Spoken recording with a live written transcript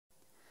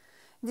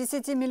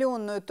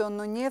Десятимиллионную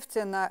тонну нефти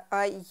на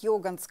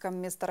Ай-Ёганском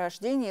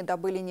месторождении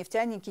добыли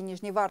нефтяники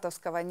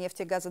Нижневартовского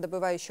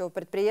нефтегазодобывающего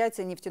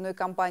предприятия нефтяной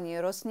компании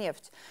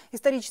 «Роснефть».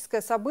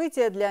 Историческое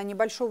событие для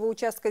небольшого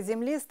участка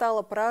земли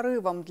стало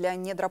прорывом для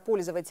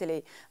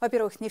недропользователей.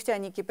 Во-первых,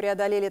 нефтяники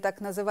преодолели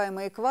так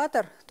называемый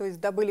экватор, то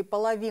есть добыли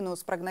половину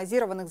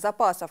спрогнозированных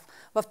запасов.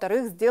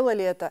 Во-вторых,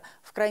 сделали это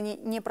в крайне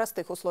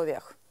непростых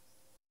условиях.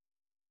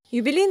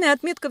 Юбилейная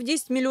отметка в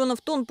 10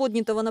 миллионов тонн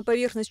поднятого на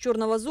поверхность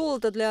черного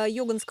золота для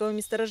Ай-Ёганского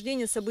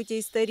месторождения событие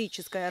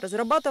историческое.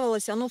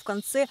 Разрабатывалось оно в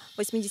конце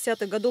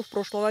 80-х годов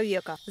прошлого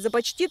века. За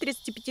почти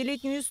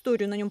 35-летнюю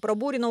историю на нем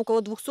пробурено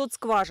около 200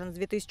 скважин. С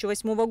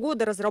 2008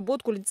 года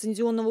разработку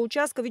лицензионного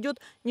участка ведет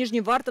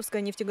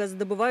Нижневартовское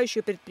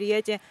нефтегазодобывающее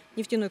предприятие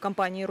нефтяной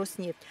компании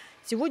 «Роснефть».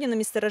 Сегодня на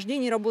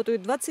месторождении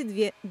работают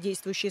 22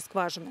 действующие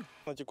скважины.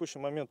 На текущий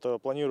момент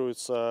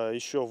планируется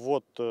еще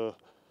ввод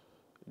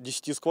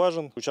 10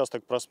 скважин.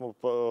 Участок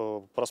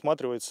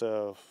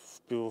просматривается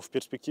в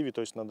перспективе,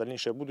 то есть на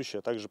дальнейшее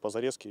будущее, также по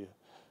зарезке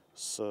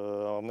с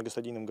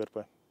многостадийным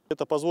ГРП.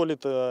 Это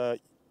позволит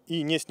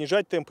и не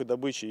снижать темпы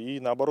добычи,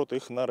 и наоборот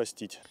их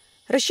нарастить.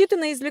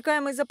 Рассчитанные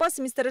извлекаемые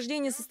запасы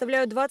месторождения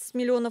составляют 20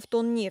 миллионов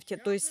тонн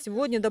нефти, то есть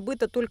сегодня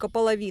добыта только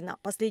половина.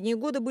 Последние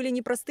годы были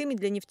непростыми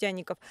для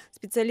нефтяников.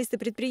 Специалисты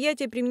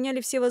предприятия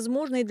применяли все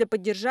возможные для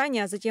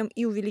поддержания, а затем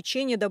и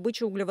увеличения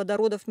добычи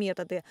углеводородов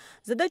методы.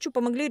 Задачу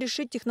помогли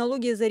решить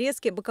технологии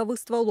зарезки боковых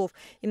стволов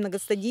и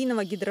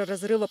многостадийного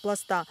гидроразрыва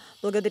пласта.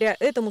 Благодаря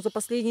этому за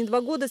последние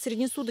 2 года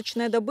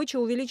среднесуточная добыча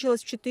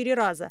увеличилась в 4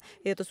 раза.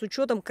 И это с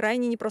учетом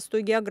крайне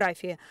непростой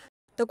географии.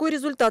 Такой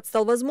результат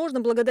стал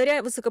возможным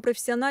благодаря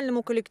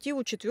высокопрофессиональному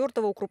коллективу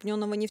 4-го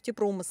укрупненного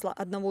нефтепромысла,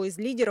 одного из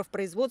лидеров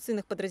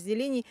производственных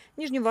подразделений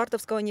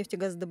Нижневартовского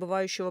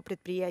нефтегазодобывающего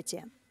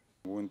предприятия.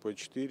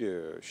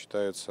 УНП-4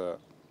 считается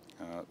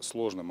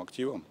сложным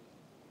активом,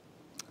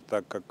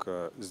 так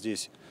как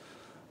здесь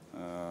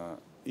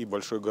и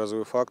большой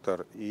газовый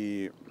фактор,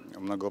 и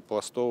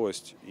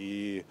многопластовость,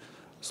 и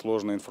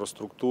сложная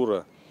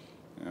инфраструктура.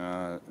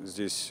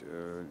 Здесь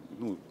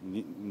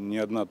ни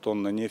одна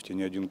тонна нефти,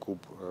 ни один куб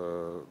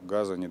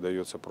газа не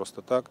дается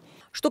просто так.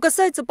 Что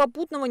касается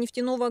попутного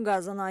нефтяного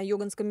газа, на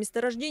Ай-Ёганском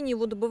месторождении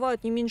его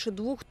добывают не меньше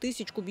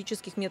 2000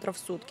 кубических метров в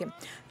сутки.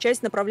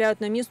 Часть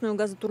направляют на местную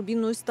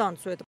газотурбинную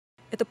станцию.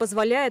 Это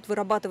позволяет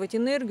вырабатывать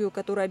энергию,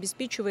 которая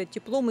обеспечивает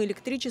теплом и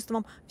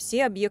электричеством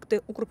все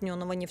объекты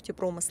укрупненного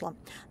нефтепромысла.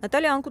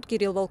 Наталья Анкут,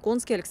 Кирилл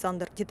Волконский,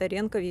 Александр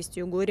Титаренко,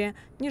 Вести-Югория,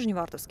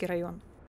 Нижневартовский район.